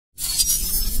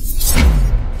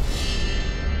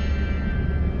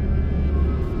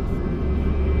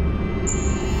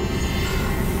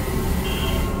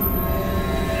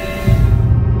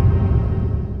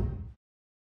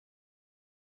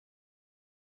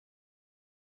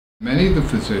Many of the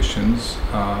physicians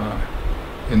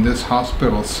in this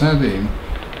hospital setting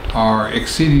are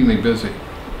exceedingly busy,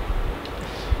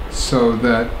 so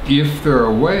that if there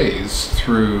are ways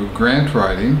through grant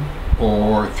writing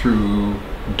or through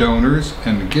donors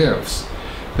and gifts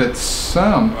that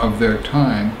some of their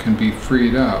time can be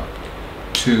freed up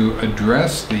to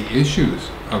address the issues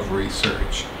of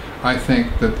research, I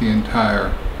think that the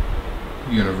entire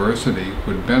university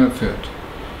would benefit.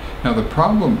 Now the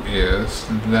problem is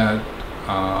that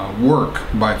work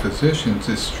by physicians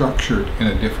is structured in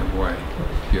a different way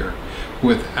here,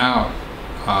 without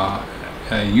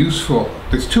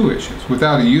there's two issues,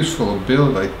 without a useful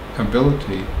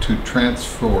ability to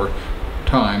transfer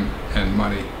time and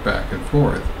money back and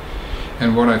forth.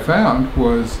 And what I found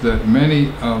was that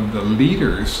many of the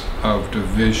leaders of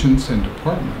divisions and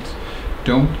departments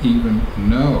don't even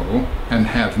know and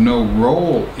have no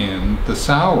role in the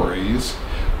salaries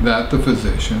that the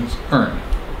physicians earn.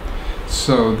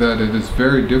 So that it is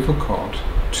very difficult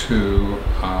to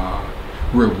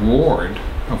reward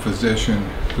a physician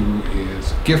who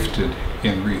is gifted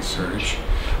in research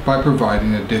by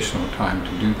providing additional time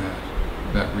to do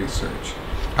that research.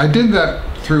 I did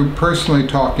that through personally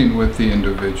talking with the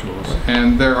individuals,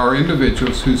 and there are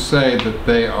individuals who say that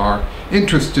they are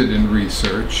interested in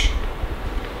research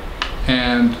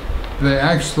and they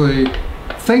actually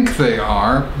think they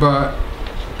are, but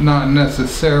not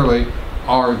necessarily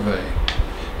are they,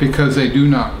 because they do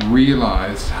not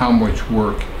realize how much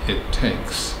work it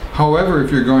takes. However,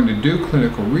 if you're going to do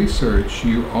clinical research,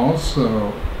 you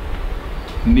also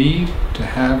need to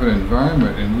have an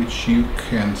environment in which you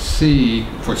can see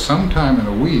for some time in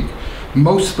a week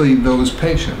mostly those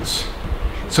patients,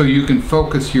 so you can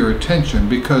focus your attention.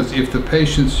 Because if the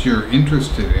patients you're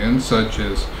interested in, such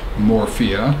as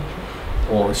morphia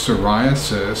or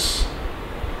psoriasis,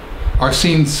 are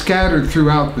seen scattered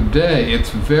throughout the day,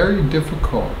 it's very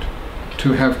difficult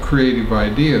to have creative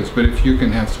ideas. But if you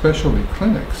can have specialty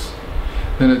clinics,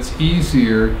 then it's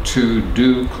easier to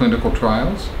do clinical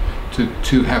trials,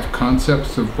 to have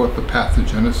concepts of what the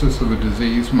pathogenesis of a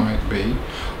disease might be,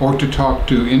 or to talk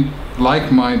to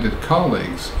like-minded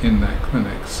colleagues in that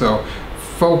clinic. So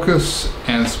focus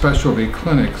and specialty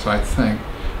clinics, I think,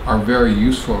 are very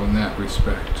useful in that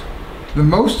respect. The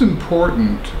most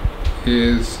important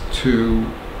is to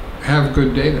have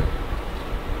good data.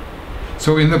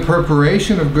 So in the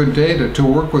preparation of good data, to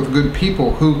work with good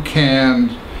people who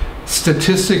can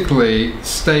statistically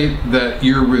state that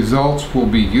your results will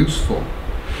be useful.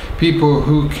 People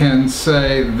who can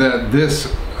say that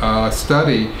this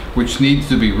study, which needs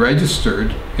to be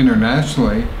registered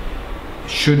internationally,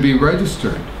 should be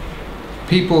registered.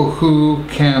 People who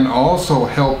can also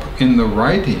help in the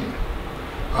writing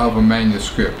of a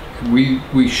manuscript.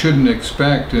 We shouldn't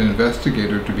expect an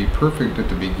investigator to be perfect at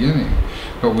the beginning,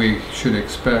 but we should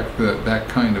expect that that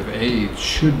kind of aid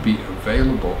should be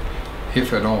available,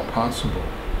 if at all possible.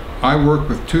 I work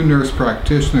with 2 nurse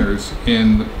practitioners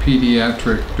in the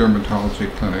pediatric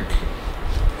dermatology clinic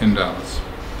in Dallas.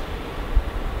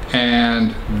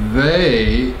 And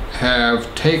they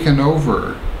have taken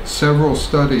over several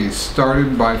studies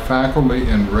started by faculty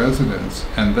and residents,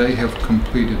 and they have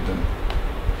completed them.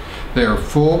 They are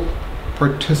full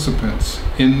participants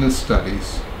in the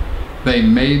studies. They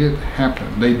made it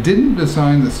happen. They didn't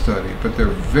design the study, but they're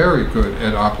very good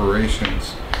at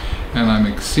operations. And I'm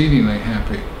exceedingly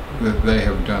happy that they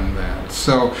have done that.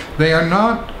 So they are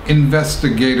not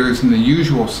investigators in the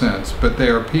usual sense, but they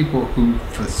are people who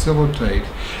facilitate,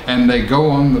 and they go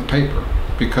on the paper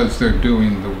because they're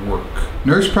doing the work.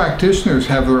 Nurse practitioners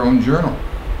have their own journal.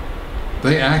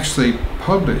 They actually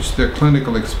publish their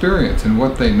clinical experience and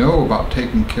what they know about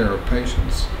taking care of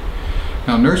patients.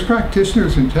 Now, nurse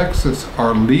practitioners in Texas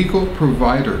are legal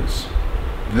providers.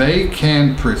 They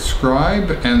can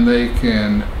prescribe, and they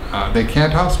can't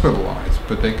hospitalize,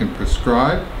 but they can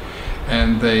prescribe,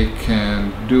 and they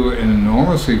can do an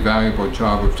enormously valuable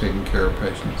job of taking care of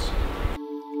patients.